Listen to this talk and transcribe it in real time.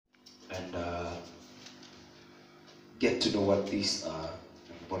get to know what these are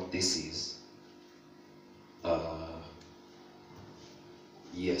and what this is,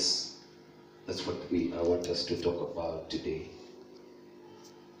 yes, that's what I want us to talk about today.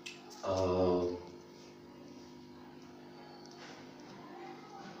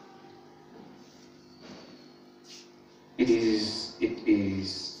 It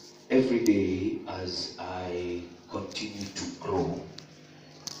is every day as I continue to grow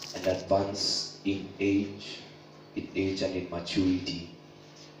and advance in age and in maturity,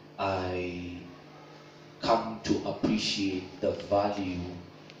 I come to appreciate the value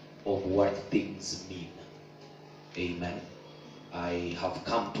of what things mean. Amen. I have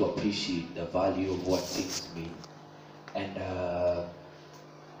come to appreciate the value of what things mean, and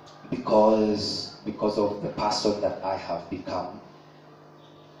because of the person that I have become,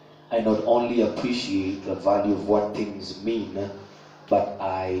 I not only appreciate the value of what things mean, but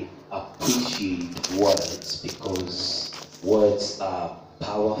I appreciate words, because words are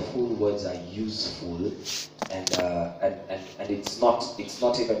powerful, words are useful, and it's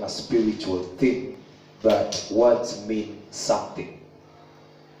not even a spiritual thing, but words mean something.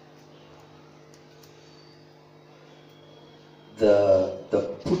 The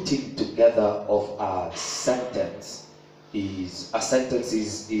putting together of a sentence is a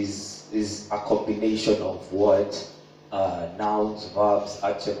combination of words, nouns, verbs,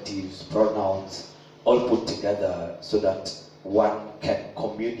 adjectives, pronouns, all put together so that one can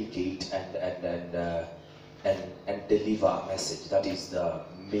communicate and deliver a message. That is the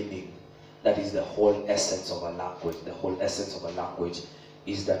meaning. That is the whole essence of a language. The whole essence of a language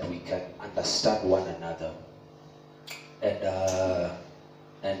is that we can understand one another. And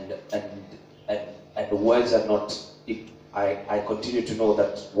words are not. I continue to know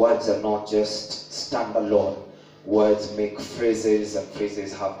that words are not just standalone. Words make phrases, and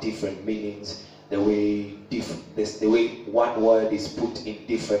phrases have different meanings. The way one word is put in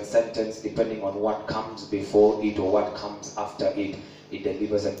different sentence, depending on what comes before it or what comes after it, it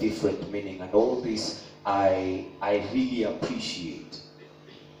delivers a different meaning. And all this I really appreciate.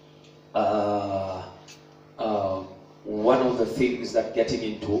 One of the things that getting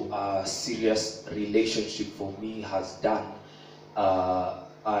into a serious relationship for me has done,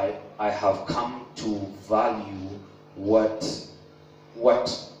 I have come to value what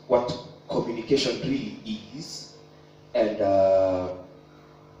communication really is, and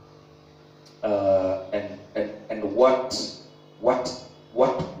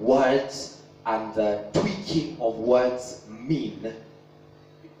what words and the tweaking of words mean.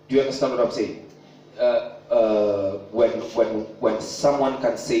 Do you understand what I'm saying? When someone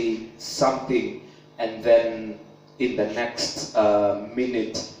can say something and then in the next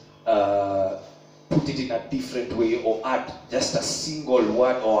minute put it in a different way, or add just a single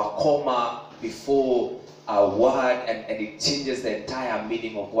word or a comma before a word, and it changes the entire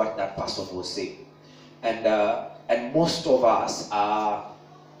meaning of what that person was saying. And most of us are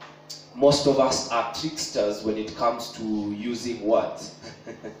tricksters when it comes to using words.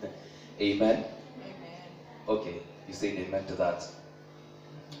 Amen. Okay, you say amen to that.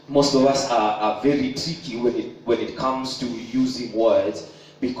 Most of us are very tricky when it comes to using words,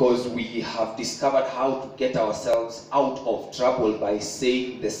 because we have discovered how to get ourselves out of trouble by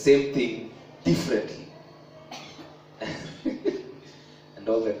saying the same thing differently. And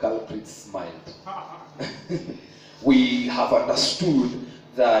all the culprits smiled. We have understood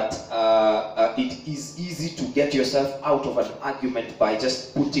that it is easy to get yourself out of an argument by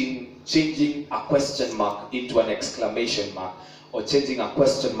just changing a question mark into an exclamation mark, or changing a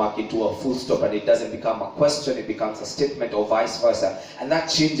question mark into a full stop, and it doesn't become a question, it becomes a statement, or vice versa. And that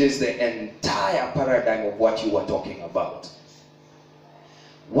changes the entire paradigm of what you were talking about.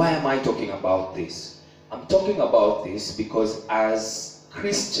 Why am I talking about this? I'm talking about this because as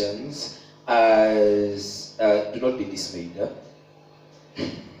Christians, do not be dismayed.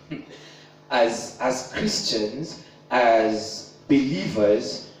 As Christians, as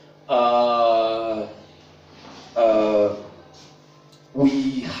believers,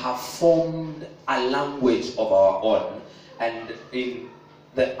 we have formed a language of our own, and in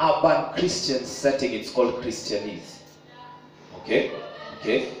the urban Christian setting, it's called Christianese. Okay?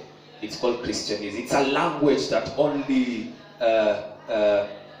 It's called Christianese. It's a language that only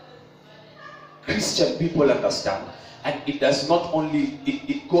Christian people understand. And it does not only,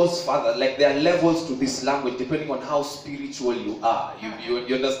 it goes further. Like, there are levels to this language depending on how spiritual you are.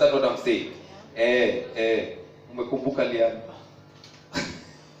 You understand what I'm saying? Umekumbuka liani?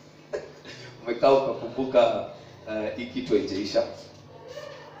 Umekaa ukakumbuka ikitu haijaisha.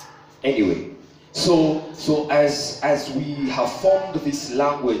 Anyway, so as we have formed this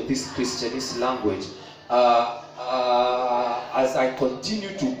language, this Christianist language, as I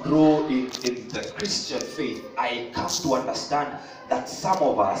continue to grow in the Christian faith, I come to understand that some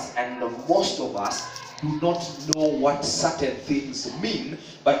of us and most of us do not know what certain things mean,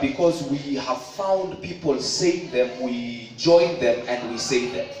 but because we have found people saying them, we join them and we say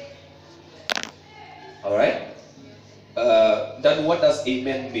them. All right? Then what does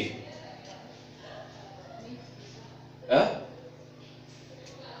amen mean? Huh?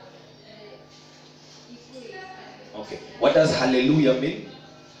 Okay. What does hallelujah mean?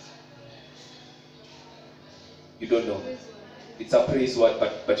 You don't know. It's a praise word,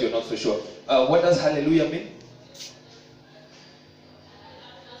 but you're not so sure. What does hallelujah mean?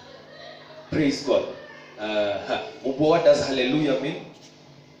 Praise God. What does hallelujah mean?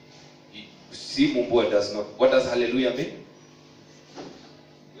 See, Mumbo does not. What does hallelujah mean?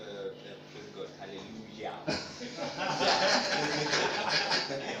 Praise God. Hallelujah.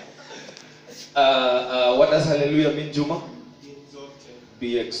 What does hallelujah mean, Juma? Be exalted.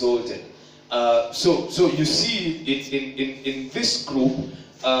 Be exalted. So you see it in this group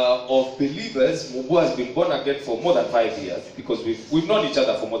of believers. Mumbo has been born again for more than 5 years, because we've known each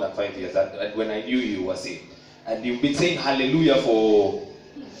other for more than 5 years, and when I knew you were saved, and you've been saying hallelujah for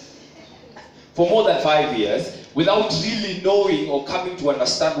more than 5 years without really knowing or coming to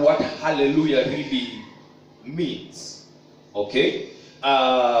understand what hallelujah really means. Okay?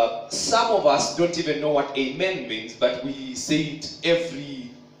 Some of us don't even know what amen means, but we say it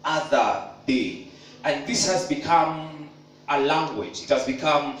every other day. And this has become a language. It has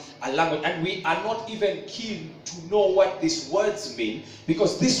become a language, and we are not even keen to know what these words mean,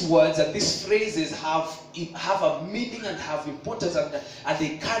 because these words and these phrases have a meaning and have importance, and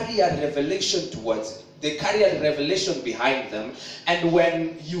they carry a revelation towards it. They carry a revelation behind them. And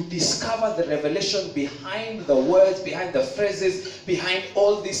when you discover the revelation behind the words, behind the phrases, behind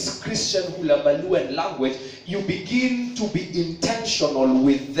all this Christian hula baloo and language, you begin to be intentional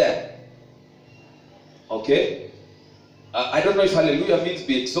with them. Okay? I don't know if hallelujah means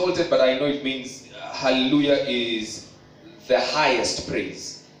be exalted, but I know it means hallelujah is the highest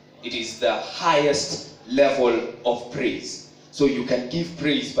praise. It is the highest level of praise. So you can give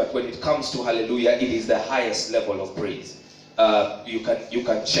praise, but when it comes to hallelujah, it is the highest level of praise. You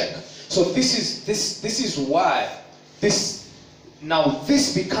can check. So this is why this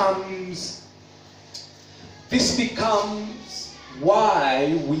becomes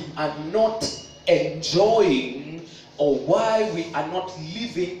why we are not enjoying, or why we are not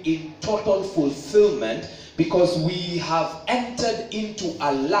living in total fulfillment, because we have entered into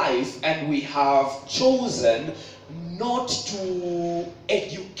a life and we have chosen not to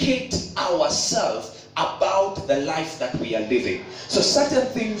educate ourselves about the life that we are living. So certain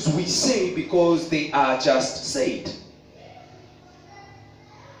things we say because they are just said.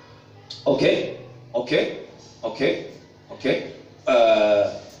 Okay?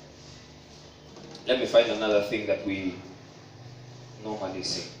 Let me find another thing that we normally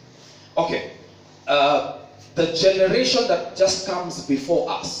say. Okay. The generation that just comes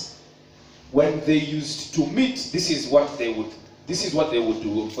before us, when they used to meet, this is what they would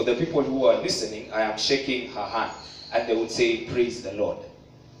do. For the people who are listening, I am shaking her hand, and they would say, praise the Lord.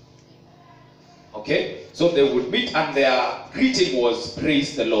 Okay? So they would meet, and their greeting was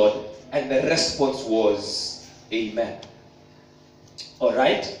praise the Lord, and the response was amen.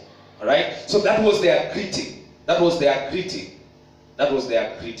 Alright? So that was their greeting. But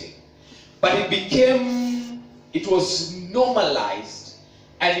it was normalized,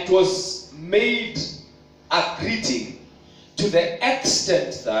 and it was made a greeting to the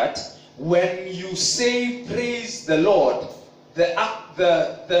extent that when you say praise the Lord,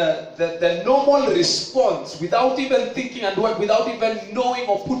 the normal response, without even thinking and without even knowing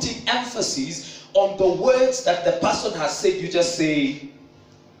or putting emphasis on the words that the person has said, you just say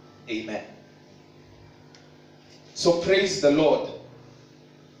amen. So praise the Lord.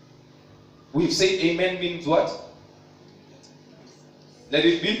 We've said amen means what? Let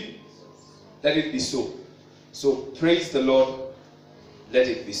it be. Let it be so. So praise the Lord. Let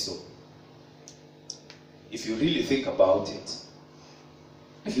it be so. If you really think about it,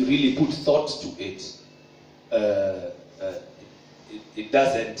 if you really put thought to it, it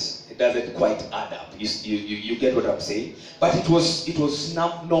doesn't quite add up. You get what I'm saying? But it was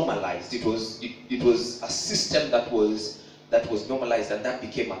now normalized. It was a system that was normalized, and that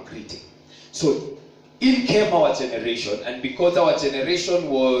became a greeting. So in came our generation, and because our generation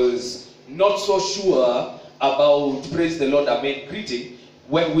was not so sure about praise the Lord, amen greeting,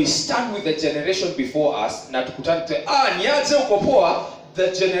 when we stand with the generation before us, the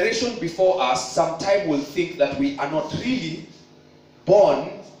generation before us sometime will think that we are not really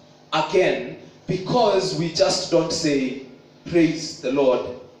born again because we just don't say, praise the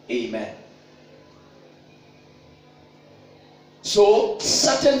Lord, amen. So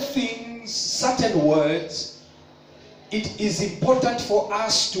certain things, certain words, it is important for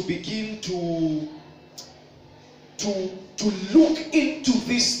us to begin to look into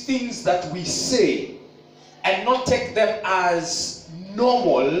these things that we say and not take them as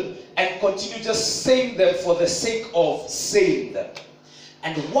normal and continue just saying them for the sake of saying them.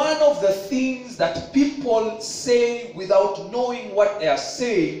 And one of the things that people say without knowing what they are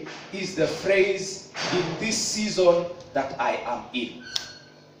saying is the phrase, in this season that I am in.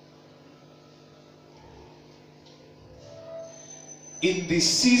 In this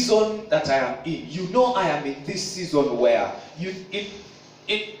season that I am in. You know I am in this season where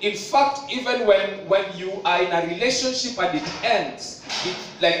in fact, even when you are in a relationship and it ends,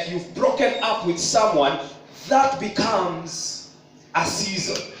 like you've broken up with someone, that becomes a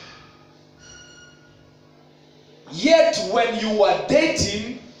season. Yet when you were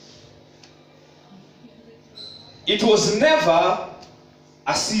dating, it was never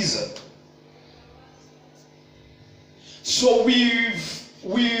a season. So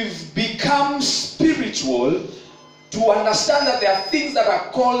we've become spiritual to understand that there are things that are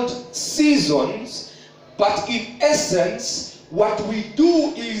called seasons, but in essence, what we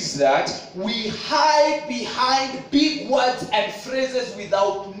do is that we hide behind big words and phrases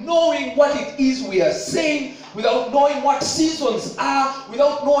without knowing what it is we are saying, without knowing what seasons are,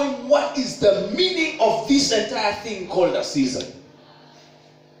 without knowing what is the meaning of this entire thing called a season.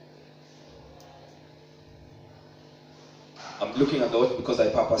 I'm looking at the watch because I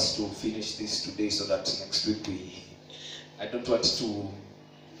purpose to finish this today so that next week I don't want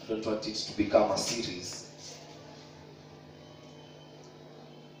it to become a series.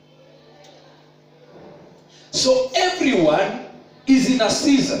 So everyone is in a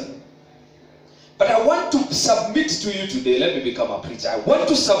season. But I want to submit to you today, let me become a preacher. I want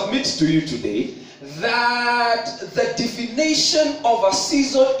to submit to you today that the definition of a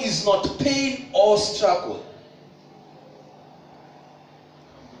season is not pain or struggle.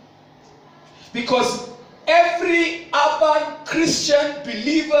 Because every urban Christian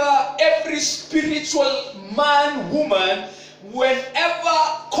believer, every spiritual man, woman, whenever,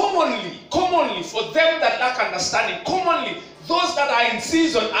 commonly, for them that lack understanding, commonly, those that are in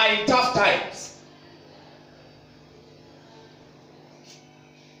season are in tough times.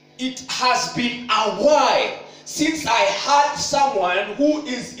 It has been a while since I had someone who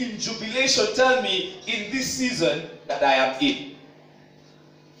is in jubilation tell me in this season that I am in.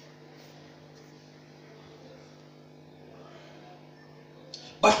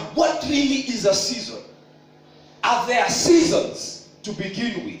 But what really is a season? Are there seasons to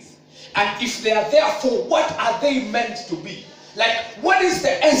begin with? And if they are there, for what are they meant to be? Like, what is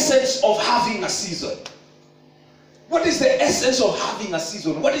the essence of having a season? What is the essence of having a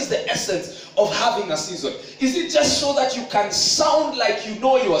season? What is the essence of having a season? Is it just so that you can sound like you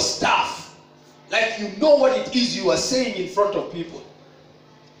know your stuff? Like you know what it is you are saying in front of people?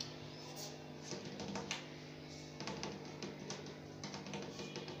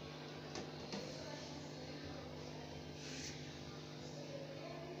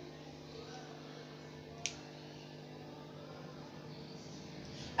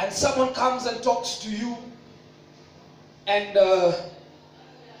 And someone comes and talks to you, and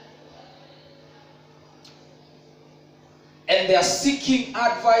they are seeking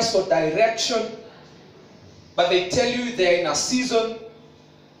advice or direction, but they tell you they're in a season,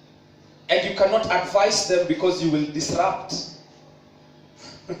 and you cannot advise them because you will disrupt.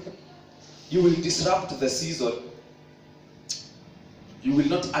 You will disrupt the season. You will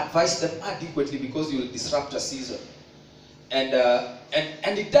not advise them adequately because you will disrupt a season. And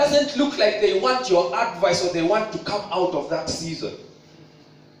it doesn't look like they want your advice or they want to come out of that season.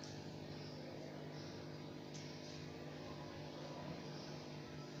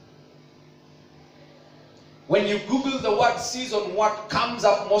 When you Google the word season, what comes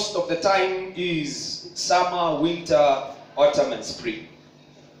up most of the time is summer, winter, autumn, and spring.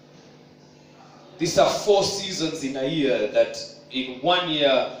 These are 4 seasons in a year that in 1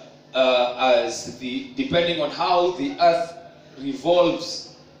 year, depending on how the earth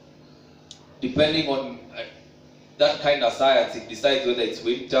revolves, depending on that kind of science, it decides whether it's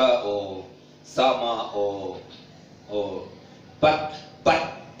winter or summer but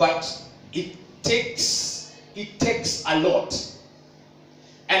it takes a lot.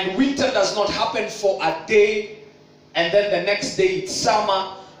 And winter does not happen for a day, and then the next day it's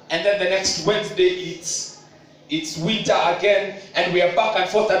summer, and then the next Wednesday it's it's winter again, and we are back and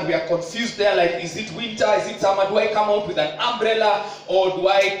forth, and we are confused there. Like, is it winter? Is it summer? Do I come out with an umbrella, or do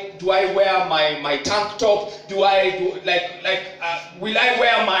I wear my tank top? Will I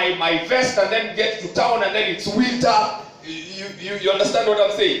wear my vest and then get to town and then it's winter? You understand what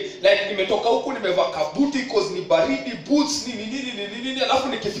I'm saying? Like, nimetoka huku nimevaa kabuti cause ni baridi, boots nini, alafu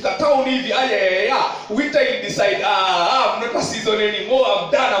nikifika town hivi winter will decide, I'm not a season anymore,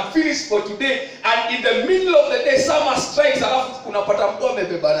 I'm done, I'm finished for today. And in the middle of the day summer strikes, alafu kunapata mtu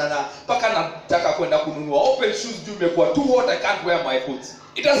amebebana na paka nataka kwenda kununua open shoes juu imekuwa too hot, I can't wear my boots.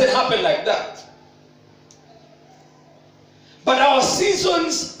 It doesn't happen like that. But our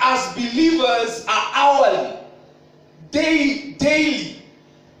seasons as believers are hourly, daily,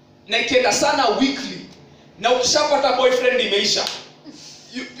 na ikienda sana weekly. Na ukishapata boyfriend imeisha.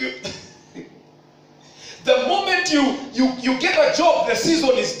 The moment you get a job, the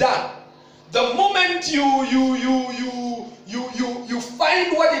season is done. The moment you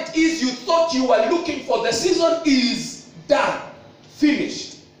find what it is you thought you were looking for, the season is done,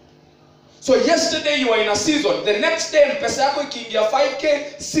 finished. So yesterday you were in a season, the next day pesa yako ikiingia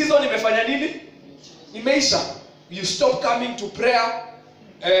 5k, season imefanya nini? Imeisha. You stop coming to prayer,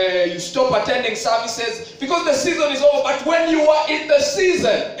 you stop attending services because the season is over. But when you are in the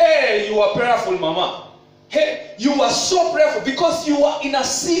season, hey, you are prayerful, mama. Hey, you are so prayerful because you are in a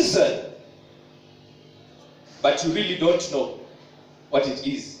season. But you really don't know what it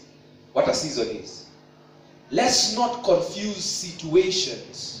is, what a season is. Let's not confuse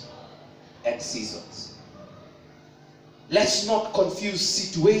situations and seasons. Let's not confuse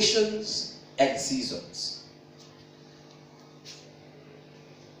situations and seasons.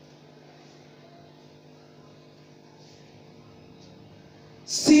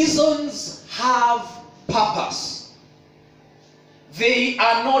 Seasons have purpose. They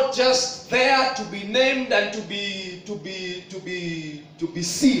are not just there to be named and to be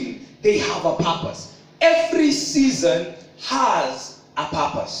seen. They have a purpose. Every season has a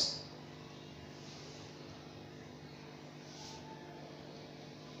purpose.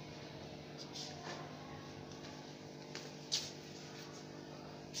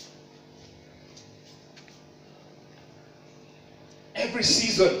 Every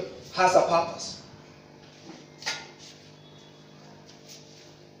season has a purpose.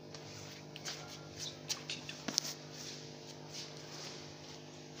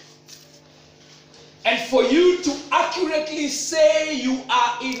 And for you to accurately say you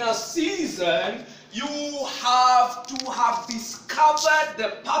are in a season, you have to have discovered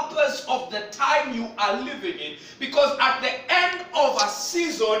the purpose of the time you are living in. Because at the end of a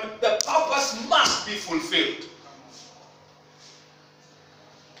season, the purpose must be fulfilled.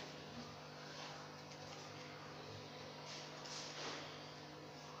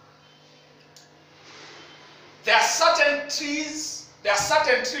 There are certain trees,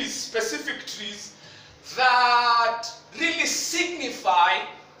 specific trees, that really signify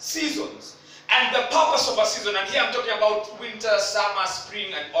seasons and the purpose of a season. And here I'm talking about winter, summer,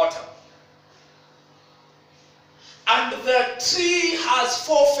 spring, and autumn. And the tree has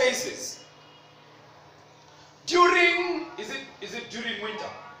 4 phases. During, is it during winter?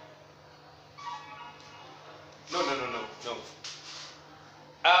 No.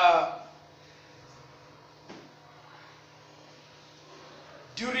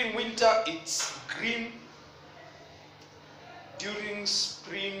 During winter, it's green. During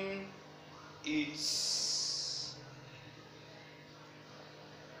spring, it's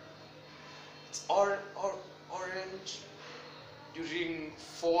orange. During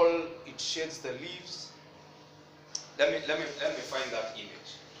fall, it shades the leaves. Let me find that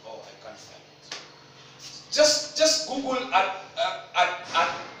image. Oh, I can't find it. Just Google and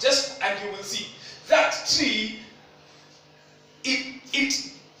you will see that tree.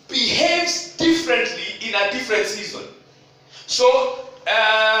 It behaves differently in a different season. So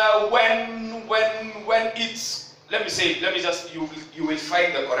when it's, you will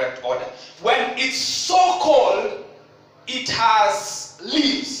find the correct order. When it's so cold, it has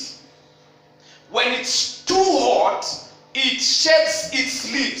leaves. When it's too hot, it sheds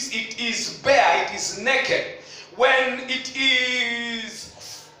its leaves. It is bare, it is naked. When it's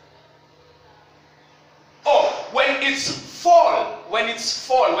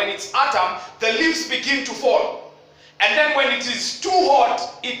autumn, the leaves begin to fall. And then when it is too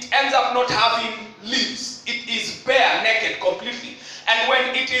hot, it ends up not having leaves. It is bare, naked completely. And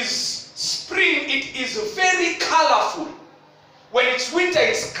when it is spring, it is very colorful. When it's winter,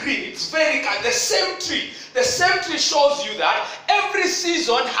 it's green. It's very colorful. The same tree shows you that every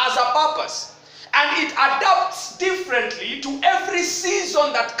season has a purpose. And it adapts differently to every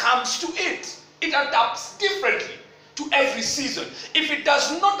season that comes to it. It adapts differently to every season. If it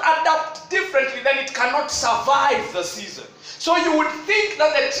does not adapt differently, then it cannot survive the season. So you would think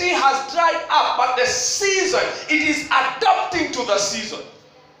that the tree has dried up, but the season, it is adapting to the season.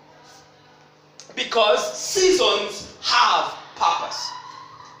 Because seasons have purpose.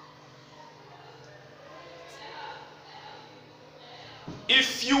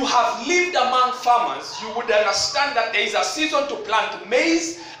 If you have lived among farmers, you would understand that there is a season to plant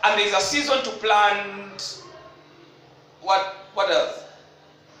maize and there is a season to plant what else?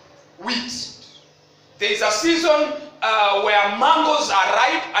 Wheat. There is a season where mangoes are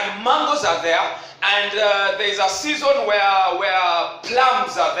ripe and mangoes are there, and there is a season where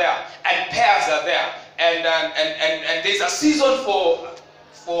plums are there and pears are there, and there is a season for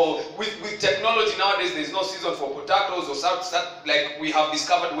with technology nowadays. There is no season for potatoes or something. Like we have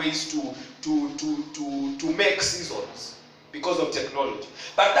discovered ways to make seasons because of technology.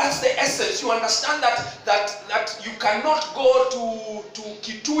 But that's the essence. You understand that you cannot go to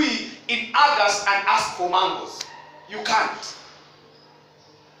Kitui in August and ask for mangoes. You can't.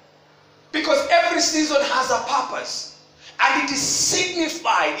 Because every season has a purpose. And it is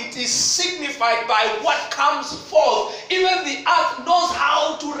signified by what comes forth. Even the earth knows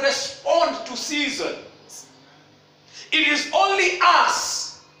how to respond to seasons. It is only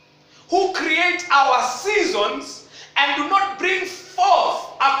us who create our seasons and do not bring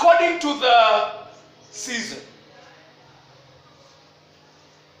forth according to the season.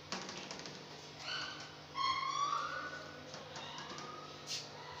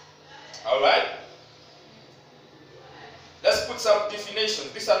 All right? Let's put some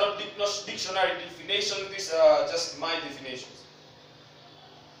definitions. These are not dictionary definitions. These are just my definitions.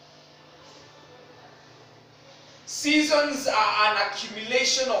 Seasons are an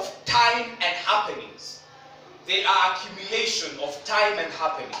accumulation of time and happenings. They are accumulation of time and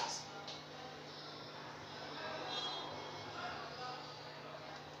happenings.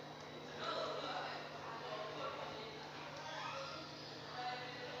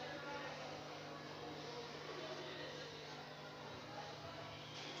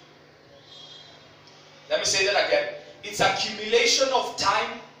 Let me say that again. It's accumulation of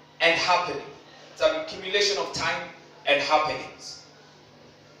time and happening. It's an accumulation of time and happenings.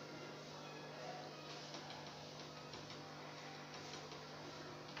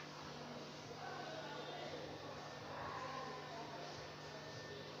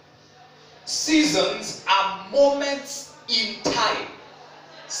 Seasons are moments in time.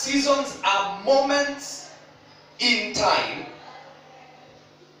 Seasons are moments in time.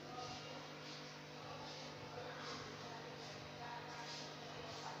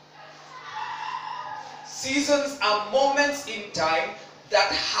 Seasons are moments in time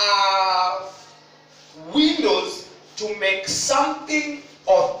that have windows to make something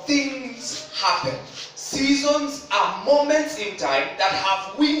or things happen. Seasons are moments in time that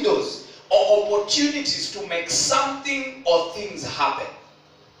have windows or opportunities to make something or things happen.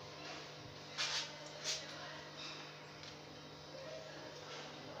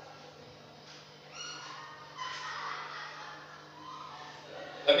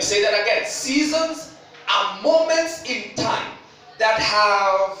 Let me say that again. Seasons are moments in time that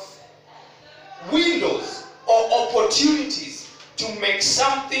have windows or opportunities to make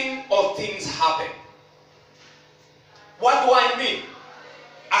something or things happen. What do I mean?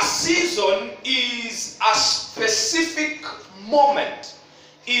 A season is a specific moment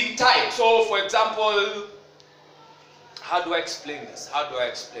in time. So, for example, how do I explain this? How do I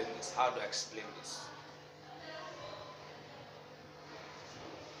explain this? How do I explain this?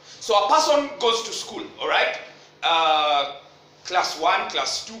 So a person goes to school, all right? Class 1,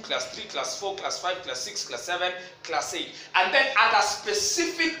 class 2, class 3, class 4, class 5, class 6, class 7, class 8. And then at a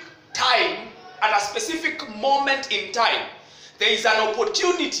specific time, at a specific moment in time, there is an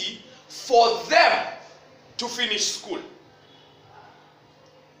opportunity for them to finish school.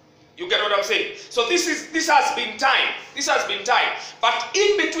 You get what I'm saying? So this has been time. This has been time. But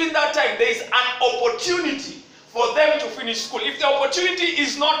in between that time, there is an opportunity for them to finish school. If the opportunity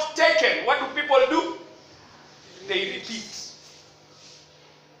is not taken, what do people do? They repeat.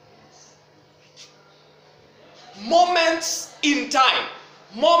 Moments in time.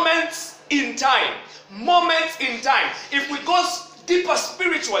 Moments in time. Moments in time. If we go deeper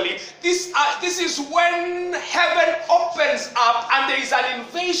spiritually, this is when heaven opens up and there is an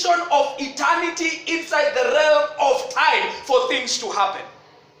invasion of eternity inside the realm of time for things to happen.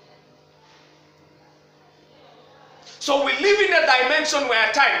 So we live in a dimension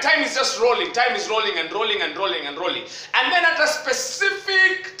where time is just rolling. Time is rolling and rolling and rolling and rolling. And then at a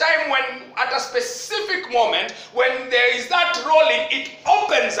specific time time when, at a specific moment, when there is that rolling, it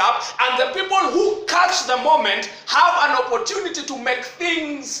opens up, and the people who catch the moment have an opportunity to make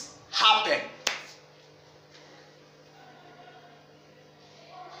things happen.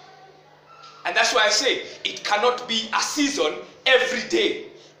 And that's why I say it cannot be a season every day.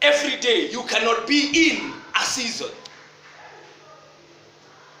 Every day you cannot be in a season.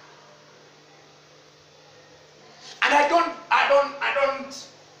 And I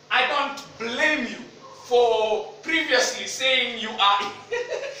don't blame you for previously saying you are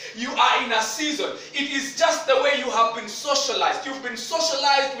you are in a season. It is just the way you have been socialized. You've been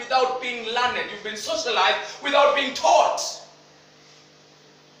socialized without being learned. You've been socialized without being taught.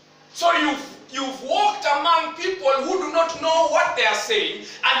 So you've walked among people who do not know what they are saying,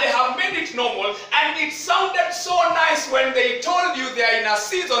 and they have made it normal, and it sounded so nice when they told you they are in a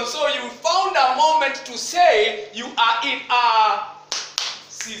season, so you found a moment to say you are in a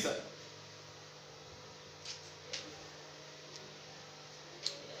season.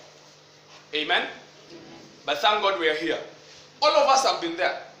 Amen? But thank God we are here. All of us have been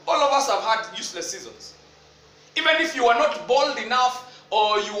there. All of us have had useless seasons. Even if you are not bold enough,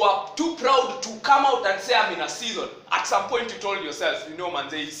 or you are too proud to come out and say, I'm in a season. At some point you told yourself, you know,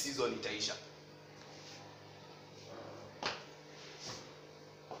 manze, hii season itaisha.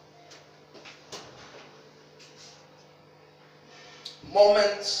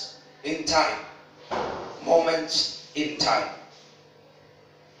 Moments in time. Moments in time.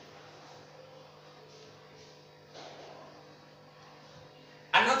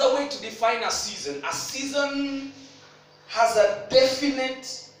 Another way to define a season has a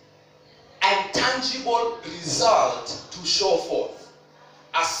definite and tangible result to show forth.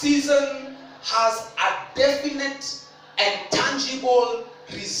 A season has a definite and tangible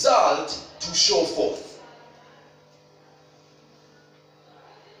result to show forth.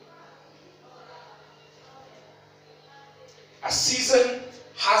 A season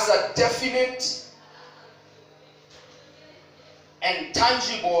has a definite and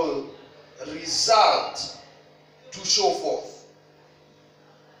tangible result to show forth.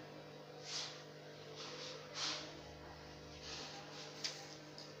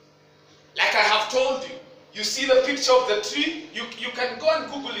 Like I have told you, you see the picture of the tree, you can go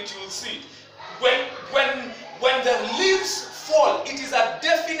and Google it, you will see. When the leaves fall, it is a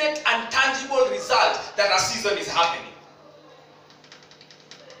definite and tangible result that a season is happening.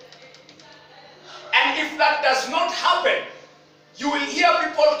 And if that does not happen, you will hear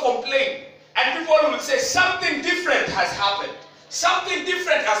people complain. And people will say something different has happened. Something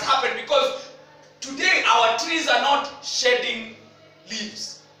different has happened because today our trees are not shedding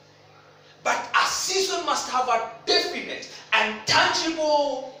leaves. But a season must have a definite and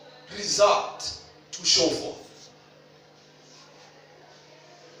tangible result to show forth.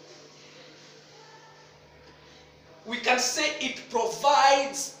 We can say it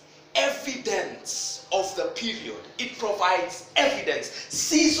provides evidence of the period. It provides evidence.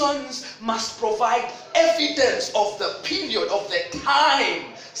 Seasons must provide evidence of the period, of the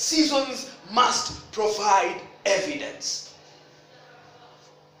time. Seasons must provide evidence.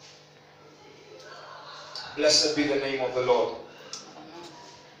 Blessed be the name of the Lord.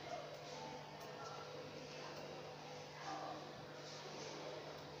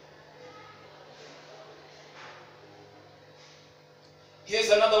 Here's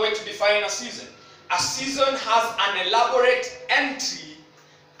another way to define a season. A season has an elaborate entry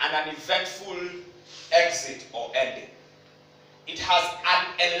and an eventful exit or ending. It has an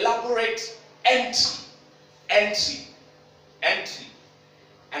elaborate entry,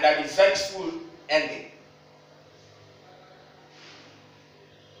 and an eventful ending.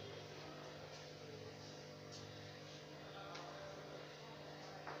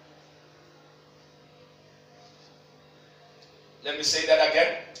 Let me say that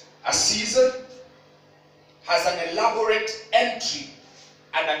again. A season has an elaborate entry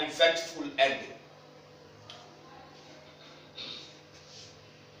and an eventful ending.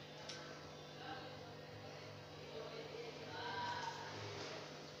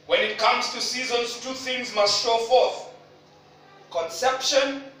 When it comes to seasons, two things must show forth: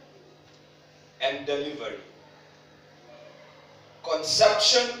 conception and delivery.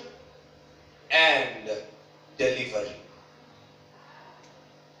 Conception and delivery.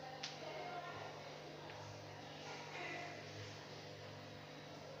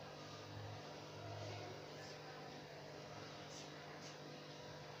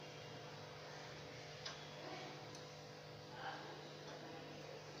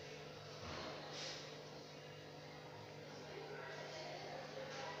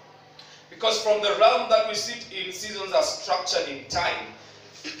 Because from the realm that we sit in, seasons are structured in time.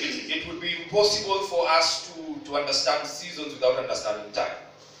 it would be impossible for us to understand seasons without understanding time.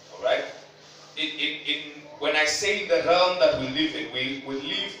 All right? When I say the realm that we live in, we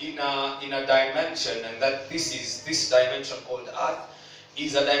live in a dimension, and that this dimension called Earth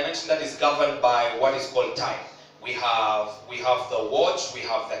is a dimension that is governed by what is called time. We have the watch, we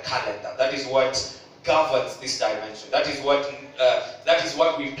have the calendar. That is what governs this dimension. That is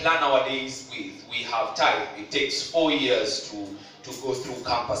what we plan our days with. We have time. It takes 4 years to go through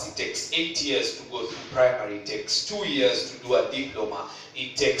campus. It takes 8 years to go through primary. It takes 2 years to do a diploma.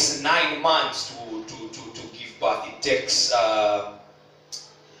 It takes 9 months to give birth. It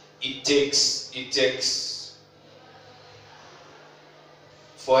takes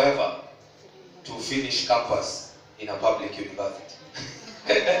forever to finish campus in a public university.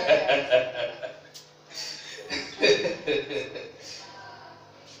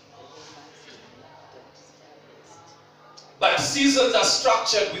 But seasons are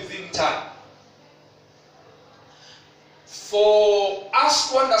structured within time. For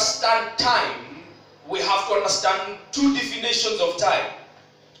us to understand time, we have to understand two definitions of time.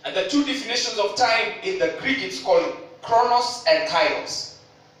 And the two definitions of time in the Greek, it's called chronos and kairos.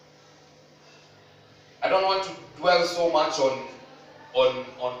 I don't want to dwell so much on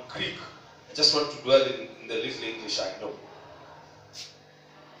Greek. I just want to dwell in the little English I know.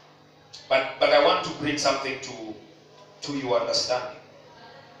 But I want to bring something to your understanding.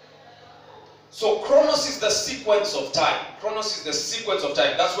 So chronos is the sequence of time. Chronos is the sequence of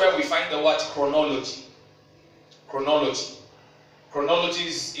time. That's where we find the word chronology. Chronology. Chronology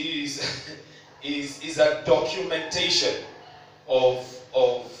is a documentation of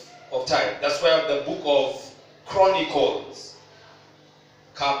time. That's where the book of Chronicles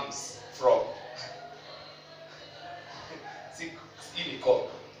comes from.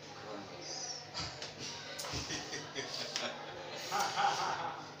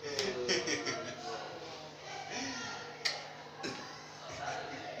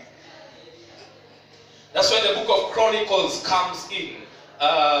 That's where the book of Chronicles comes in.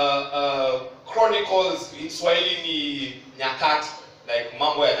 Chronicles in Swahili ni nyakati, like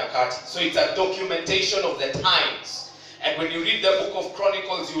mambo ya nyakati. So it's a documentation of the times. And when you read the book of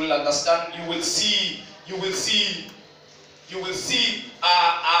Chronicles, you will understand. You will see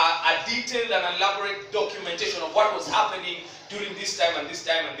a detailed and elaborate documentation of what was happening during this time and this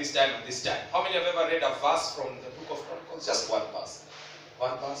time and this time and this time. How many have ever read a verse from the book of Chronicles? Just one verse.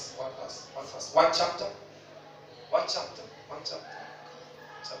 One verse, one verse, one verse. One chapter. One chapter. One chapter.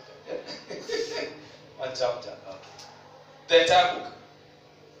 Chapter. Yeah. One chapter. The entire book.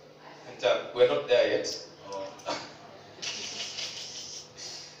 We're not there yet. Oh.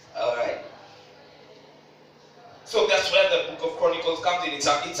 All right. So that's where the book of Chronicles comes in. It's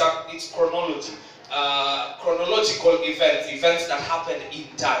chronology. Chronological events that happen in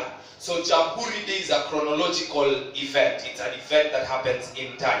time. So Jamhuri Day is a chronological event. It's an event that happens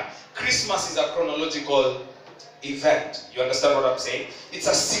in time. Christmas is a chronological event. You understand what I'm saying? It's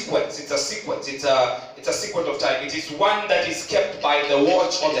a sequence. It's a sequence. It's a sequence of time. It is one that is kept by the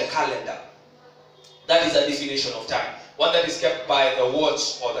watch or the calendar. That is a definition of time. One that is kept by the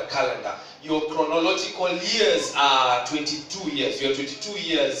watch or the calendar. Your chronological years are 22 years. You're 22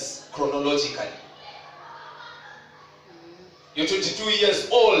 years chronologically. You're 22 years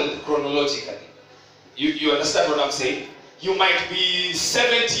old chronologically. You understand what I'm saying? You might be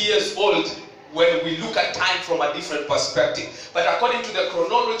 70 years old when we look at time from a different perspective. But according to the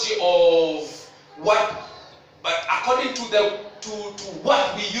chronology of according to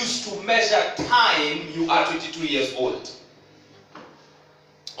what we use to measure time, you are 22 years old.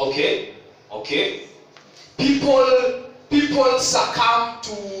 Okay? Okay? People succumb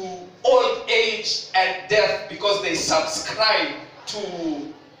to old age and death because they subscribe to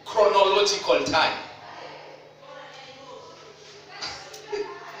chronological time.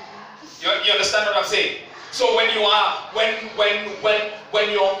 You understand what I'm saying? So when you are when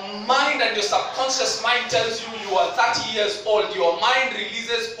your mind and your subconscious mind tells you are 30 years old, your mind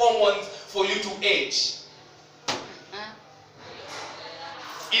releases hormones for you to age.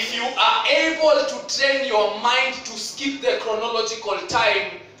 If you are able to train your mind to skip the chronological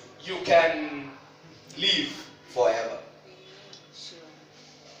time, you can live forever. Sure.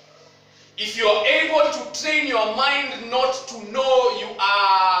 If you are able to train your mind not to know you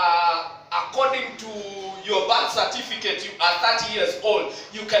are, according to your birth certificate, you are 30 years old,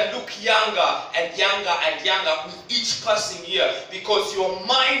 you can look younger and younger and younger with each passing year because your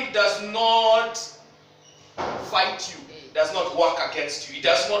mind does not fight you. It does not work against you. It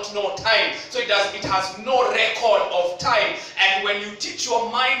does not know time. So it has no record of time. And when you teach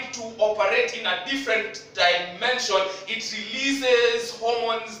your mind to operate in a different dimension, it releases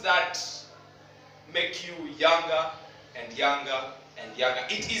hormones that make you younger and younger and younger.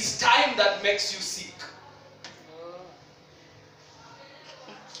 It is time that makes you sick.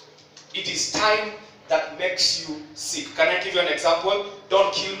 It is time that makes you sick. Can I give you an example?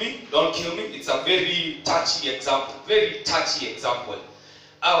 Don't kill me. Don't kill me. It's a very touchy example. Very touchy example.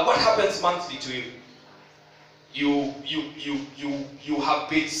 What happens monthly to you? You have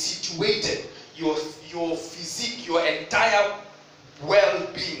been situated. Your physique, your entire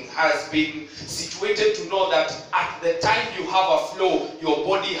well-being has been situated to know that at the time you have a flow, your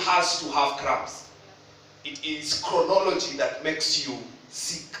body has to have cramps. It is chronology that makes you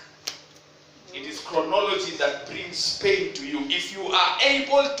sick. It is chronology that brings pain to you. If you are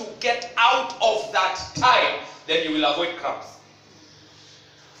able to get out of that time, then you will avoid cramps.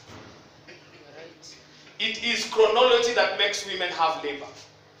 It is chronology that makes women have labor.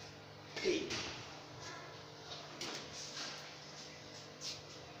 Pain.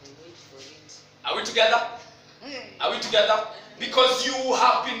 Are we together? Are we together? Because you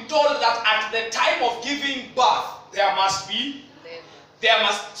have been told that at the time of giving birth, there must be.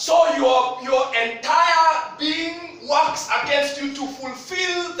 So your entire being works against you to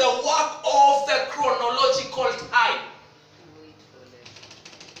fulfill the work of the chronological time.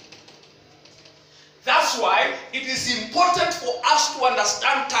 That's why it is important for us to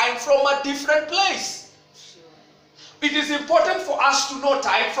understand time from a different place. It is important for us to know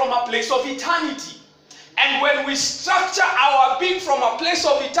time from a place of eternity. And when we structure our being from a place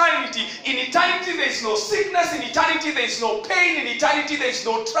of eternity, in eternity there is no sickness, in eternity there is no pain, in eternity there is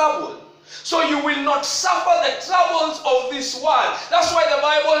no trouble. So you will not suffer the troubles of this world. That's why the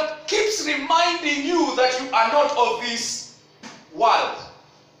Bible keeps reminding you that you are not of this world.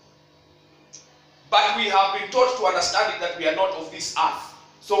 But we have been taught to understand it that we are not of this earth.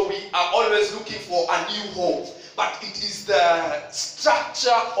 So we are always looking for a new home. But it is the structure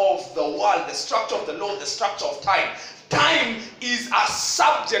of the world, the structure of the law, the structure of time. Time is a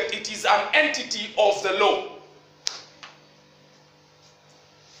subject, it is an entity of the law.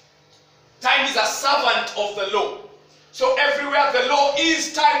 Time is a servant of the law. So everywhere the law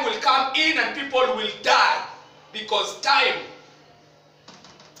is, time will come in and people will die. Because time,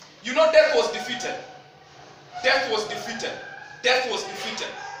 you know, death was defeated. Death was defeated. Death was defeated.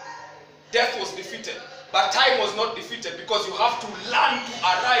 Death was defeated. But time was not defeated because you have to learn to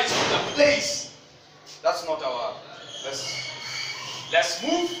arise from the place. That's not our. Let's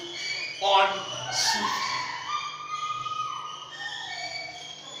move on swiftly.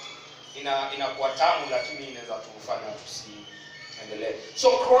 Inakuwa tamu lakini inaweza tufanya tusiendelee. So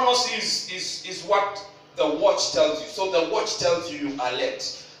chronos is what the watch tells you. So the watch tells you you are late.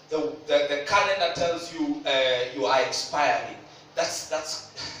 The calendar tells you you are expiring.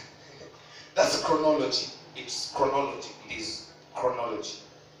 That's chronology. It's chronology. It is chronology.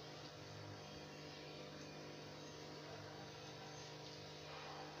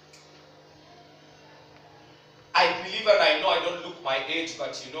 I believe and I know I don't look my age,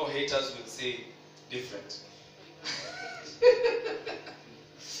 but you know haters will say different.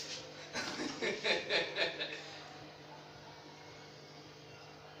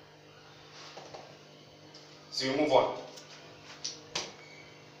 So you move on.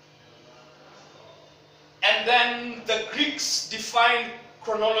 And then the Greeks defined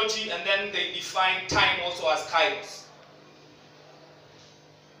chronology and then they defined time also as kairos.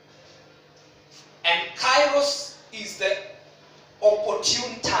 And kairos is the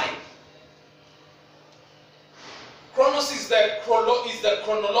opportune time. Chronos is the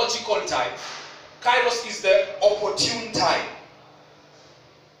chronological time. Kairos is the opportune time.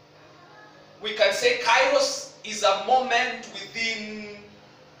 We can say kairos is a moment within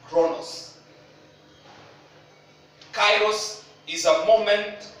chronos. Kairos is a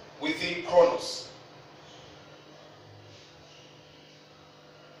moment within chronos.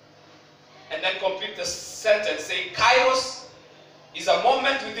 And then complete the sentence saying kairos is a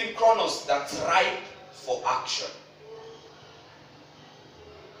moment within chronos that's ripe for action.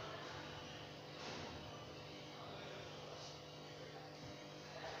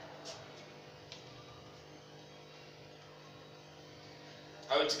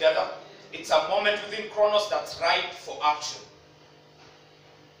 Are we together? It's a moment within chronos that's ripe for action.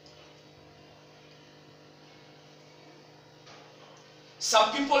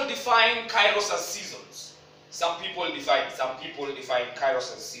 Some people define kairos as seasons. Some people define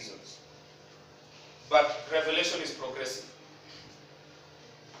kairos as seasons. But revelation is progressive.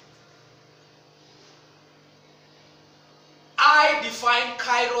 define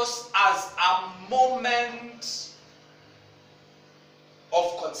Kairos as a moment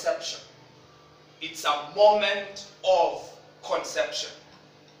of conception. It's a moment of conception.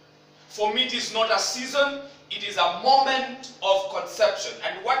 For me, it is not a season, it is a moment of conception.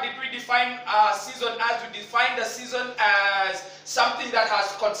 And what did we define a season as? We defined a season as something that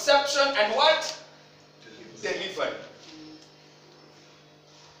has conception and what? Delivery.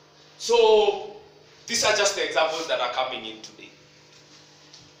 So, these are just the examples that are coming in today.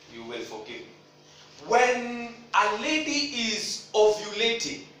 You will forgive me. When a lady is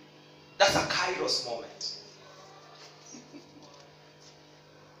ovulating, that's a Kairos moment.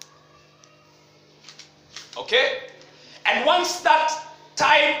 Okay? And once that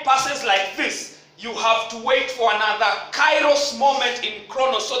time passes like this, you have to wait for another Kairos moment in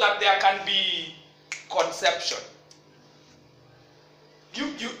Chronos so that there can be conception.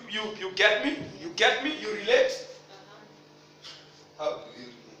 You get me? You get me? You relate? How do you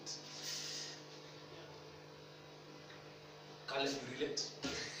relate? Caleb, you relate?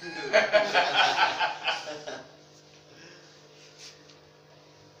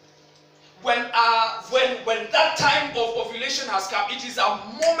 When that time of ovulation has come, it is a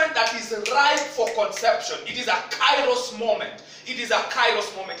moment that is ripe for conception. It is a Kairos moment. It is a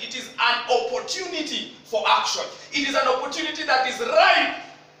Kairos moment. It is an opportunity for action. It is an opportunity that is ripe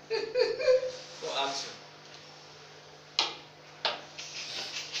for action.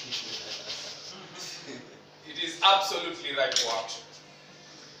 It is absolutely ripe for action.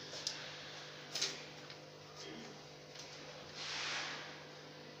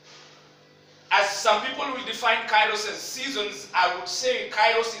 As some people will define Kairos as seasons, I would say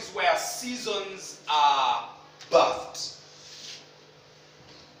Kairos is where seasons are birthed.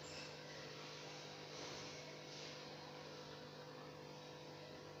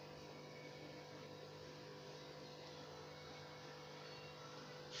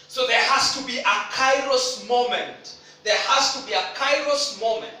 So there has to be a Kairos moment. There has to be a Kairos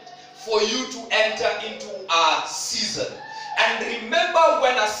moment for you to enter into a season. And remember,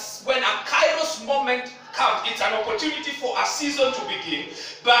 when a Kairos moment comes, it's an opportunity for a season to begin,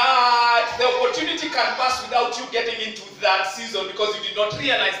 but the opportunity can pass without you getting into that season because you did not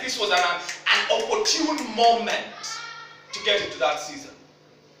realize this was an opportune moment to get into that season.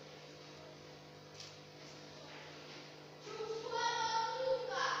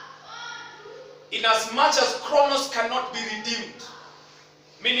 In as much as Chronos cannot be redeemed,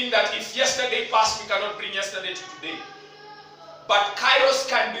 meaning that if yesterday passed, we cannot bring yesterday to today. But Kairos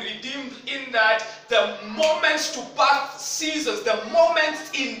can be redeemed in that the moments to birth seasons, the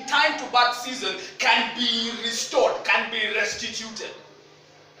moments in time to birth season can be restored, can be restituted.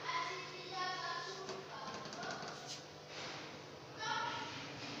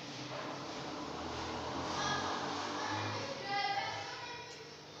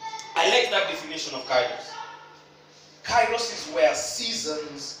 I like that definition of Kairos. Kairos is where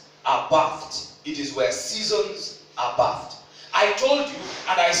seasons are birthed. It is where seasons are birthed. I told you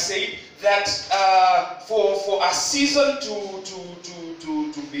and I said that for a season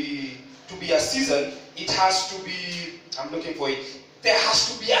to be a season, it has to be, I'm looking for it, there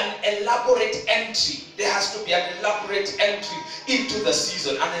has to be an elaborate entry. There has to be an elaborate entry into the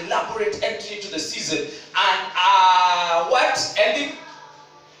season. An elaborate entry into the season. And what ending?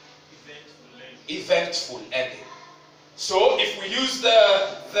 Eventful ending. So if we use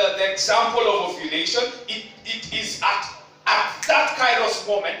the example of ovulation, it is at that Kairos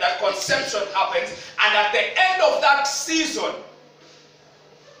moment that conception happens, and at the end of that season,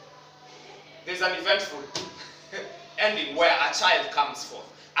 there's an eventful ending where a child comes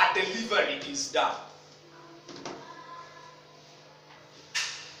forth. A delivery is done.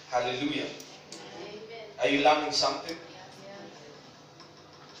 Hallelujah. Amen. Are you learning something?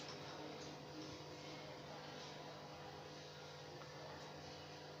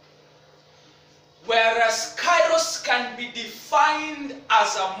 Whereas Kairos can be defined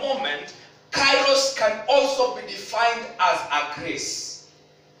as a moment, Kairos can also be defined as a grace.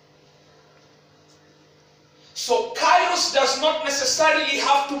 So Kairos does not necessarily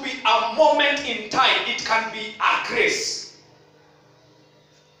have to be a moment in time. It can be a grace.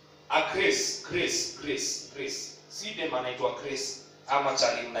 A grace, grace, grace, grace. Si dem anaitwa Grace ama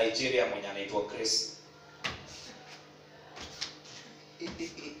chali Nigeria mwenye anaitwa Grace.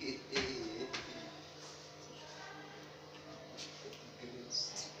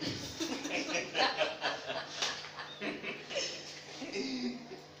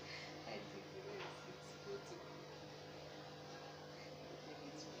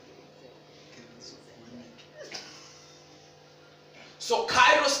 So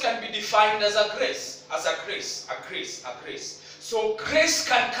Kairos can be defined as a grace, a grace. So grace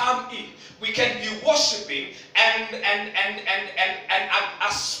can come in. We can be worshiping, and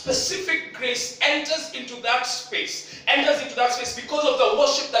a specific grace enters into that space because of the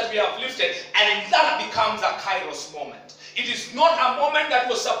worship that we have lifted, and that becomes a Kairos moment. It is not a moment that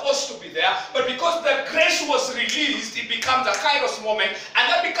was supposed to be there, but because the grace was released, it becomes a Kairos moment, and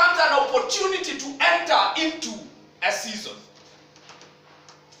that becomes an opportunity to enter into a season.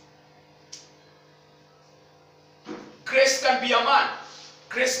 Grace can be a man.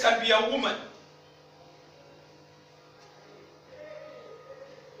 Grace can be a woman.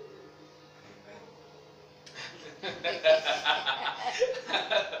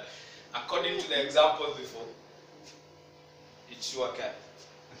 According to the example before, it sure can.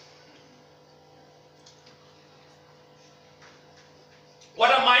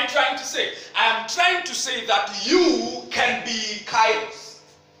 What am I trying to say? I am trying to say that you can be Kairos.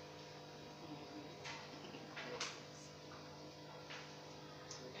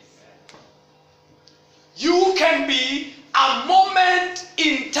 You can be a moment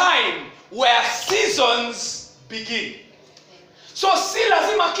in time where seasons begin. So si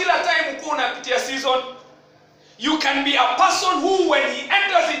lazima kila time uko unapitia season. You can be a person who, when he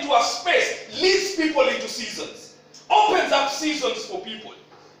enters into a space, leads people into seasons. Opens up seasons for people.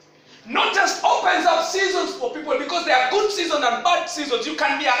 Not just opens up seasons for people, because there are good seasons and bad seasons. You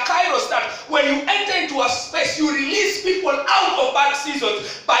can be a Kairos that when you enter into a space, you release people out of bad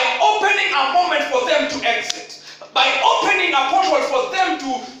seasons by opening a moment for them to exit. By opening a portal for them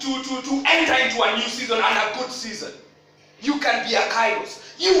to enter into a new season and a good season. You can be a Kairos.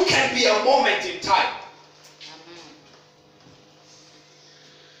 You can be a moment in time.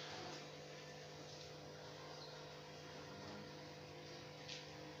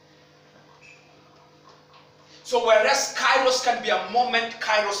 So whereas Kairos can be a moment,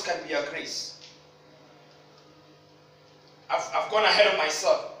 Kairos can be a grace. I've gone ahead of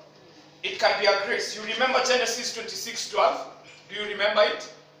myself. It can be a grace. You remember Genesis 26:12? Do you remember it?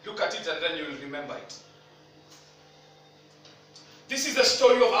 Look at it and then you will remember it. This is the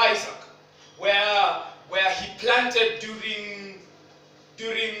story of Isaac, where he planted during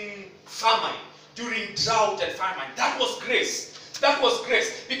famine, during drought and famine. That was grace. That was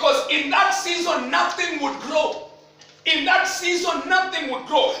grace. Because in that season, nothing would grow. In that season, nothing would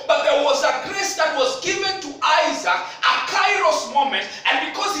grow. But there was a grace that was given to Isaac, a Kairos moment.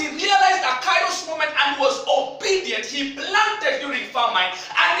 And because he realized a Kairos moment and was obedient, he planted during famine.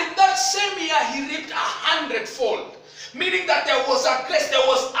 And in that same year, he reaped 100-fold. Meaning that there was a grace, there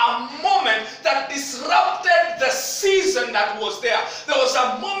was a moment that disrupted the season that was there. There was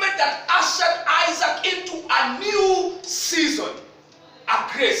a moment that ushered Isaac into a new season. A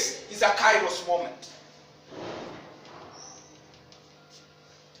grace is a Kairos moment.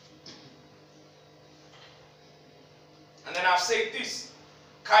 And then I've said this,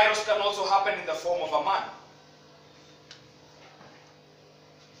 Kairos can also happen in the form of a man.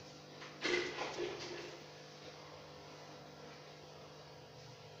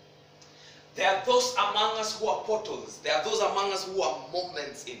 There are those among us who are portals. There are those among us who are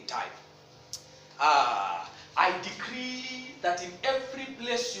moments in time. I decree that in every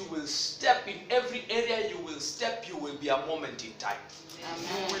place you will step, in every area you will step, you will be a moment in time. Amen.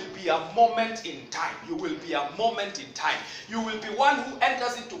 You will be a moment in time. You will be a moment in time. You will be one who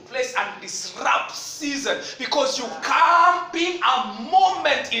enters into place and disrupts season, because you come being a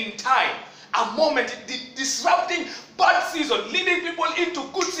moment in time. A moment, disrupting bad season, leading people into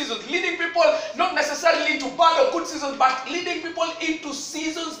good seasons, leading people not necessarily into bad or good seasons, but leading people into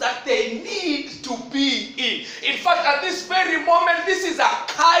seasons that they need to be in. In fact, at this very moment, this is a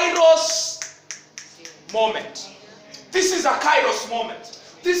Kairos moment. This is a Kairos moment.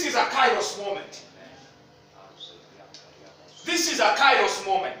 This is a Kairos moment. This is a Kairos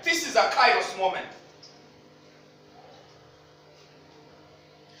moment. This is a Kairos moment.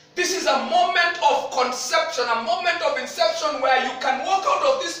 This is a moment of conception, a moment of inception, where you can walk out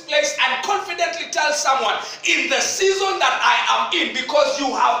of this place and confidently tell someone, in the season that I am in, because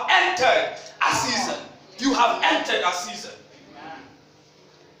you have entered a season. You have entered a season.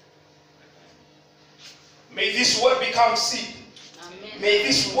 May this word become seed. Amen. May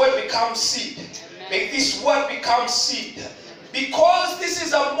this word become seed. Amen. May this word become seed. Because this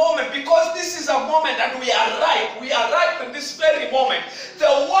is a moment, and we are ripe in this very moment. The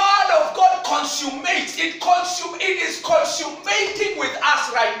word of God consummates. It is consummating with us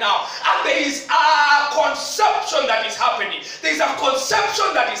right now. And there is a conception that is happening. There is a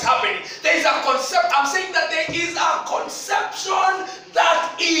conception that is happening. There is a concept. I'm saying that there is a conception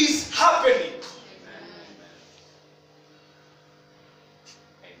that is happening.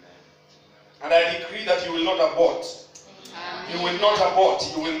 And I decree that you will not abort. You will not abort.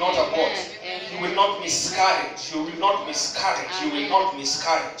 You will not abort. You will not miscarriage. You will not miscarriage. You will not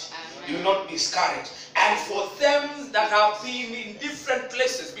miscarriage. You will not miscarriage. And for them that have been in different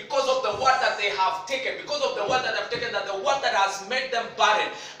places because of the word that they have taken, because of the word that have taken, that the word that has made them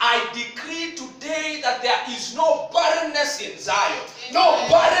barren, I decree today that there is no barrenness in Zion. No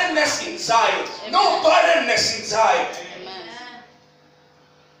barrenness in Zion. No barrenness in Zion.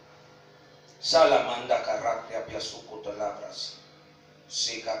 Salamanda karakya piasuko labras.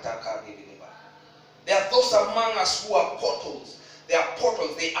 There are those among us who are portals. They are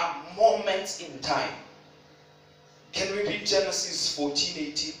portals. They are moments in time. Can we read Genesis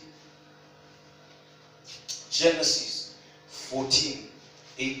 14:18? Genesis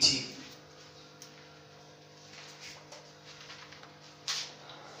 14:18.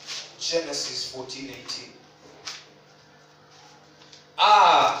 Genesis 14:18.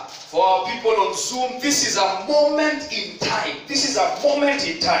 For our people on Zoom, this is a moment in time. This is a moment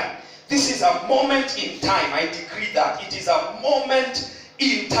in time. This is a moment in time. I decree that. It is a moment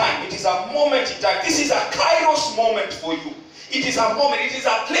in time. It is a moment in time. This is a Kairos moment for you. It is a moment. It is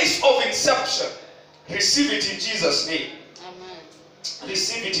a place of inception. Receive it in Jesus' name. Amen.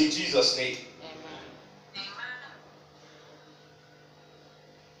 Receive it in Jesus' name. Amen.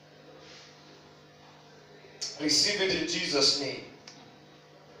 Receive it in Jesus' name.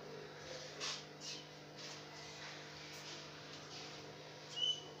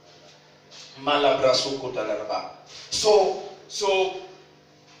 So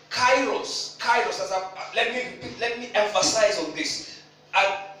Kairos, let me emphasize on this.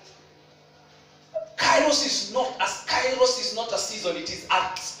 Kairos is not a season. It is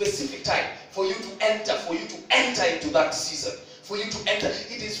a specific time for you to enter into that season. For you to enter,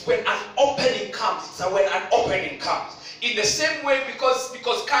 it is when an opening comes. It's when an opening comes. In the same way, because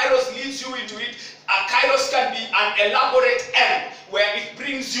Kairos leads you into it, Kairos can be an elaborate end where it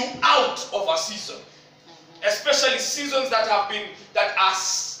brings you out of a season. Especially seasons that are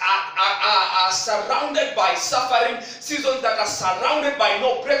surrounded by suffering, seasons that are surrounded by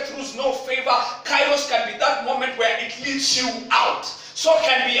no breakthroughs, no favor. Kairos can be that moment where it leads you out. So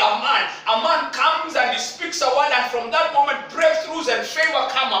can be a man. A man comes and he speaks a word, and from that moment breakthroughs and favor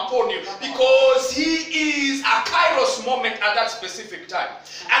come upon you because he is a Kairos moment at that specific time.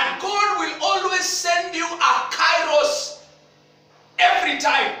 And God will always send you a Kairos every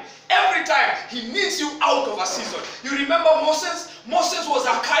time. Every time he needs you out of a season. You remember Moses? Moses was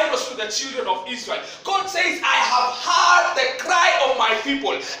a Kairos to the children of Israel. God says, I have heard the cry of my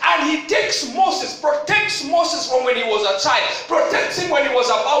people. And he takes Moses, protects Moses from when he was a child, protects him when he was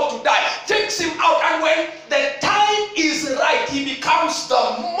about to die, takes him out. And when the time is right, he becomes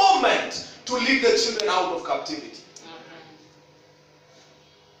the moment to lead the children out of captivity.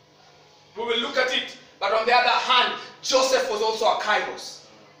 We will look at it. But on the other hand, Joseph was also a Kairos.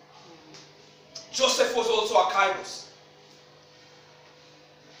 Joseph was also a Kairos.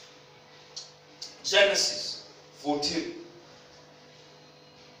 Genesis 14.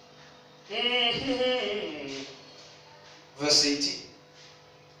 Verse 18.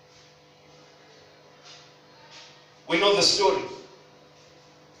 We know the story.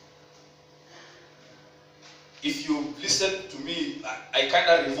 If you listen to me, I kind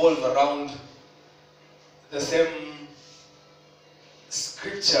of revolve around the same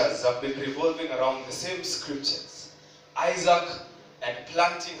scriptures. Have been revolving around the same scriptures. Isaac and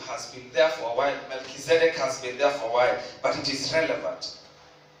planting has been there for a while. Melchizedek has been there for a while, but it is relevant.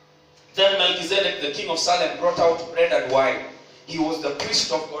 Then Melchizedek, the king of Salem, brought out bread and wine. He was the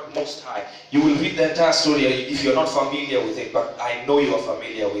priest of God Most High. You will read the entire story if you're not familiar with it, but I know you are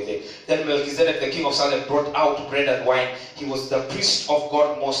familiar with it. Then Melchizedek, the king of Salem, brought out bread and wine. He was the priest of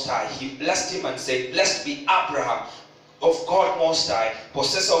God Most High. He blessed him and said, blessed be Abraham of God Most High,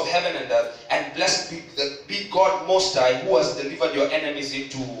 possessor of heaven and earth, and blessed be God Most High, who has delivered your enemies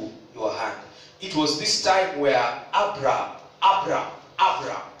into your hand. It was this time where Abraham,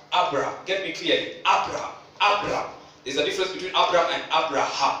 get me clearly, Abraham. There's a difference between Abraham and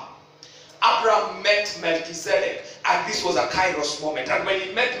Abraham. Abraham met Melchizedek, and this was a Kairos moment. And when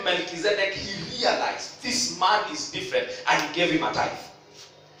he met Melchizedek, he realized this man is different, and he gave him a tithe.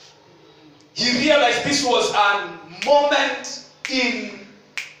 He realized this was a moment in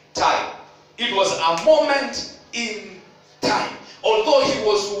time. It was a moment in time. Although he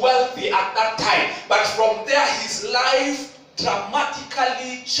was wealthy at that time, but from there his life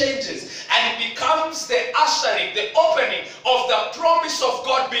dramatically changes, and it becomes the ushering, the opening of the promise of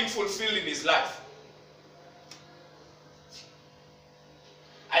God being fulfilled in his life.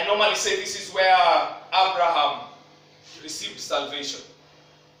 I normally say this is where Abraham received salvation.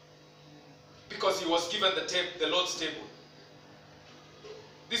 because he was given the Lord's table.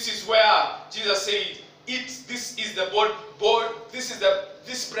 This is where Jesus said, "Eat. This is the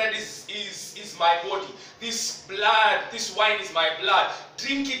this bread is my body. This blood, this wine is my blood.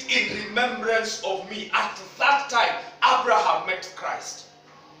 Drink it in remembrance of me." At that time, Abraham met Christ.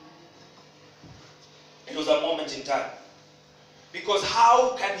 It was a moment in time. Because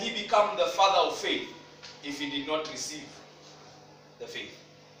how can he become the father of faith if he did not receive the faith?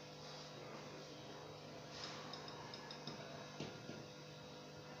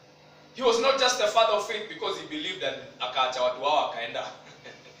 He was not just the father of faith because he believed and akaacha watu wao akaenda.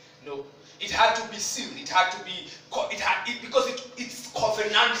 No, it had to be sealed. It had to be because it's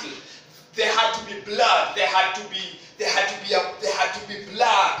covenantal. There had to be blood. There had to be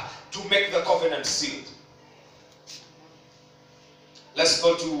blood to make the covenant sealed. Let's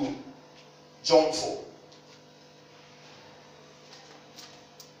go to John 4.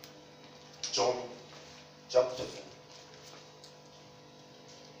 John chapter 4.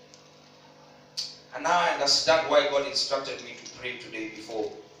 And now I understand why God instructed me to pray today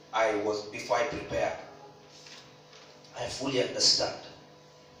before I prepared. I fully understand.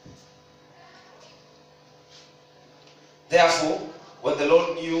 Therefore, when the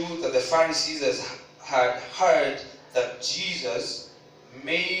Lord knew that the Pharisees had heard that Jesus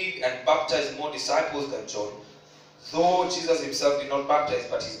made and baptized more disciples than John, though Jesus himself did not baptize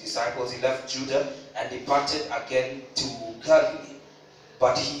but his disciples, he left Judah and departed again to Galilee.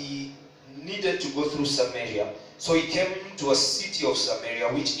 But he needed to go through Samaria. So he came to a city of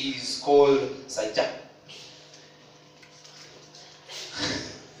Samaria which is called Sychar.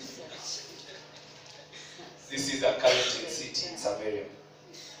 This is a current city in Samaria.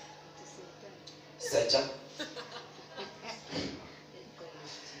 Sychar.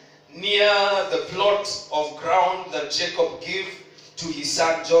 Near the plot of ground that Jacob gave to his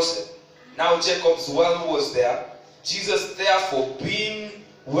son Joseph. Now Jacob's well was there. Jesus therefore, being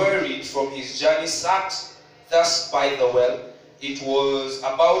wearied from his journey, sat thus by the well. It was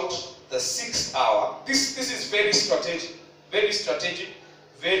about the 6th hour. This is very strategic,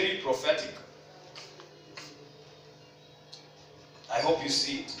 very prophetic. I hope you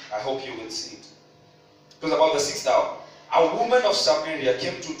see it. I hope you will see it. It was about the 6th hour. A woman of Samaria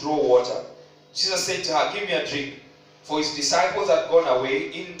came to draw water. Jesus said to her, "Give me a drink," for his disciples had gone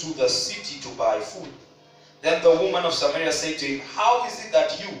away into the city to buy food. Then the woman of Samaria said to him, "How is it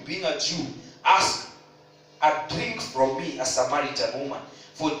that you, being a Jew, ask a drink from me, a Samaritan woman?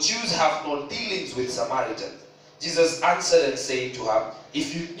 For Jews have no dealings with Samaritans." Jesus answered and said to her,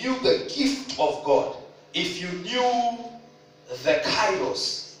 "If you knew the gift of God, if you knew the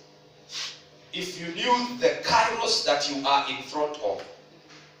kairos, if you knew the kairos that you are in front of,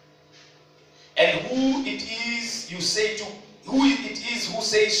 and who it is who says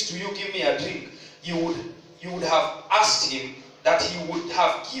to you, 'Give me a drink,' you would have asked him that he would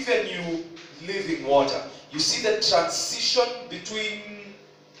have given you living water." You see the transition between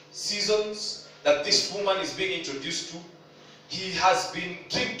seasons that this woman is being introduced to. He has been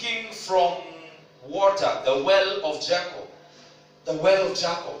drinking from water, the well of Jacob. The well of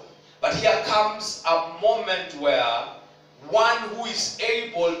Jacob. But here comes a moment where one who is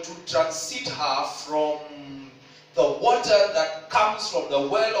able to transit her from the water that comes from the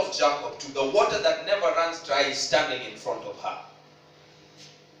well of Jacob to the water that never runs dry is standing in front of her.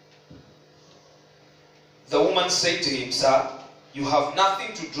 The woman said to him, "Sir, you have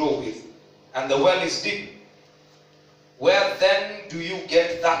nothing to draw with, and the well is deep. Where then do you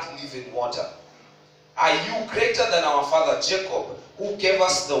get that living water? Are you greater than our father Jacob, who gave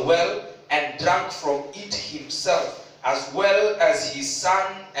us the well and drank from it himself, as well as his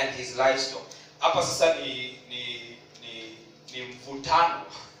son and his livestock?" Hapa sasa ni mvutano.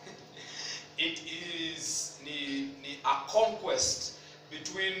 It is a conquest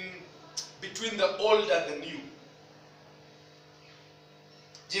between the old and the new.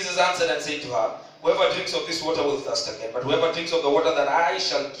 Jesus answered and said to her, "Whoever drinks of this water will thirst again, but whoever drinks of the water that I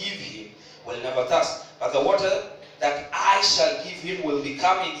shall give him will never thirst. But the water that I shall give him will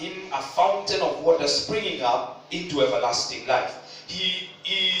become in him a fountain of water springing up into everlasting life." He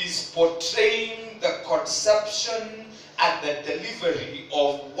is portraying the conception and the delivery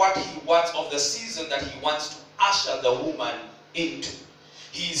of what he wants, of the season that he wants to usher the woman into.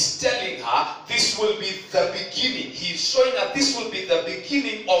 He is telling her this will be the beginning. He is showing her this will be the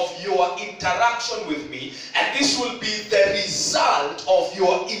beginning of your interaction with me, and this will be the result of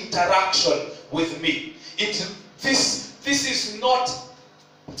your interaction with me. This is not.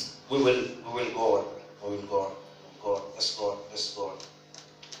 We will go on. We will go on. Go on. Let's go on. Let's go on.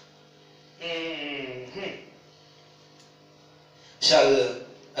 Shall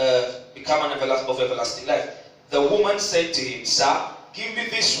become of everlasting life. The woman said to him, Sir, give me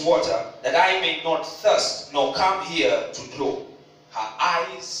this water, that I may not thirst, nor come here to draw. Her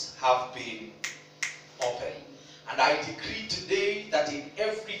eyes have been opened. And I decree today that in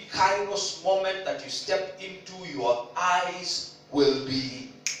every Kairos moment that you step into, your eyes will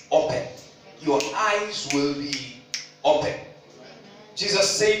be open. Your eyes will be open. Jesus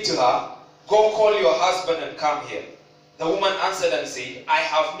said to her, Go call your husband and come here. The woman answered and said, I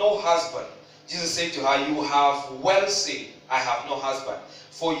have no husband. Jesus said to her, You have well said, I have no husband.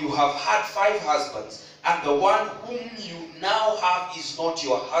 For you have had 5 husbands, and the one whom you now have is not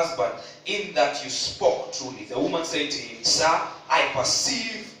your husband, in that you spoke truly. The woman said to him, Sir, I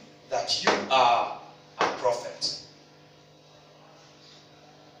perceive that you are a prophet.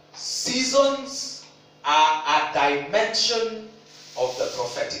 Seasons are a dimension of the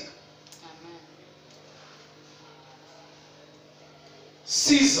prophetic.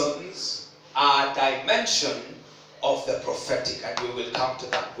 Seasons are a dimension of the prophetic, and we will come to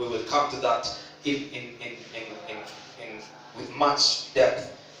that. We will come to that with much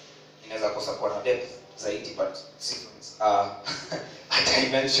depth. Inaweza kosa kuwa na depth zaidi, but seasons are a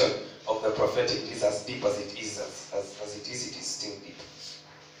dimension of the prophetic. It is as deep as it is, as it is still deep.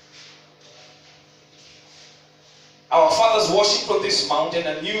 Our fathers worshipped on this mountain,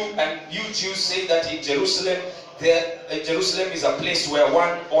 and you Jews say that in Jerusalem is a place where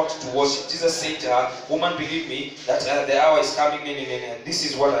one ought to worship. Jesus said to her, Woman, believe me, that the hour is coming in, and this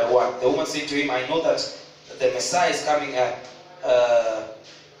is what I want. The woman said to him, I know that the Messiah is coming, and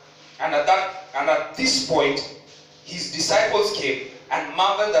at this point, his disciples came and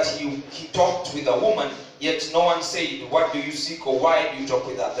marveled that he talked with a woman, yet no one said, What do you seek, or why do you talk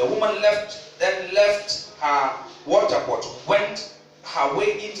with her? The woman left her water pot, went her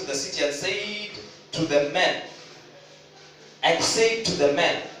way into the city, and said to the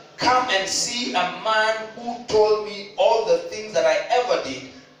men, Come and see a man who told me all the things that I ever did.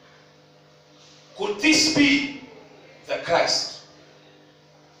 Could this be the Christ?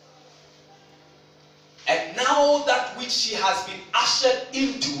 And now that which she has been ushered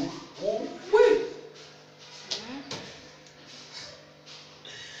into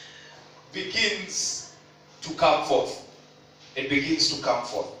begins to come forth. It begins to come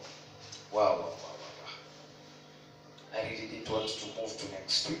forth. Wow. I really didn't want to move to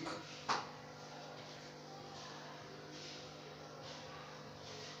next week.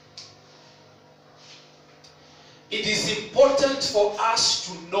 It is important for us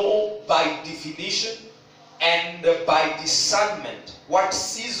to know by definition and by discernment what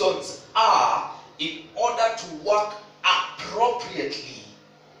seasons are in order to work appropriately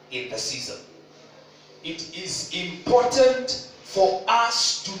in the season. It is important for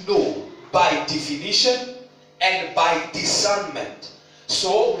us to know by definition and by discernment.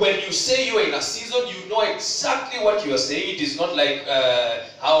 So when you say you are in a season, you know exactly what you are saying. It is not like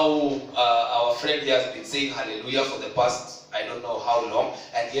how our friend here has been saying hallelujah for the past I don't know how long,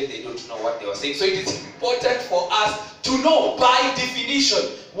 and yet they don't know what they were saying. So it is important for us to know by definition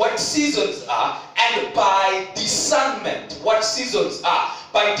what seasons are, and by discernment what seasons are.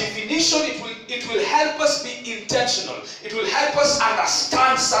 By definition, it will help us be intentional. It will help us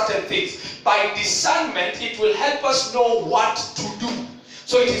understand certain things. By discernment, it will help us know what to do.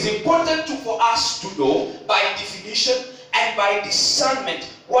 So it is important for us to know by definition and by discernment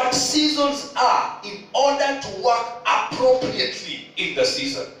what seasons are in order to work appropriately in the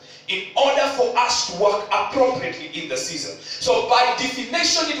season. In order for us to work appropriately in the season. So by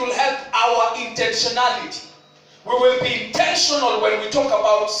definition, it will help our intentionality. We will be intentional when we talk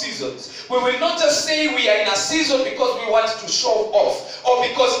about seasons. We will not just say we are in a season because we want to show off, or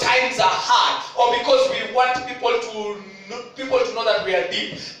because times are hard, or because we want people to know that we are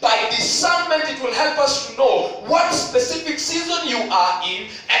deep. By discernment, it will help us to know what specific season you are in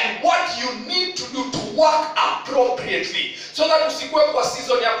and what you need to do to work appropriately. So that usikuwe kwa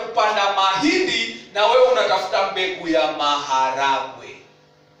season ya kupanda mahindi na wewe unatafuta mbegu ya maharagwe.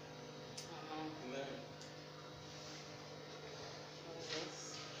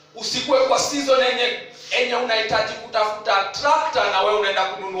 Usikuwe kwa season enye unahitaji kutafuta tractor na wewe unaenda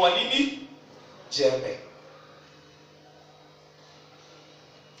kununua nini? Jembe.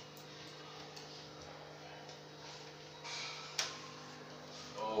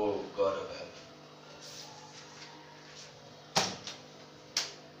 Oh, God of heaven.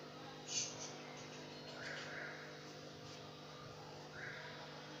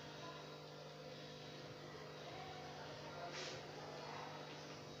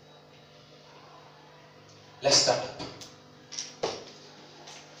 Let's stand up.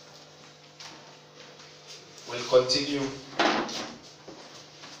 We'll continue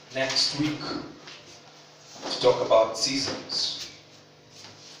next week to talk about seasons.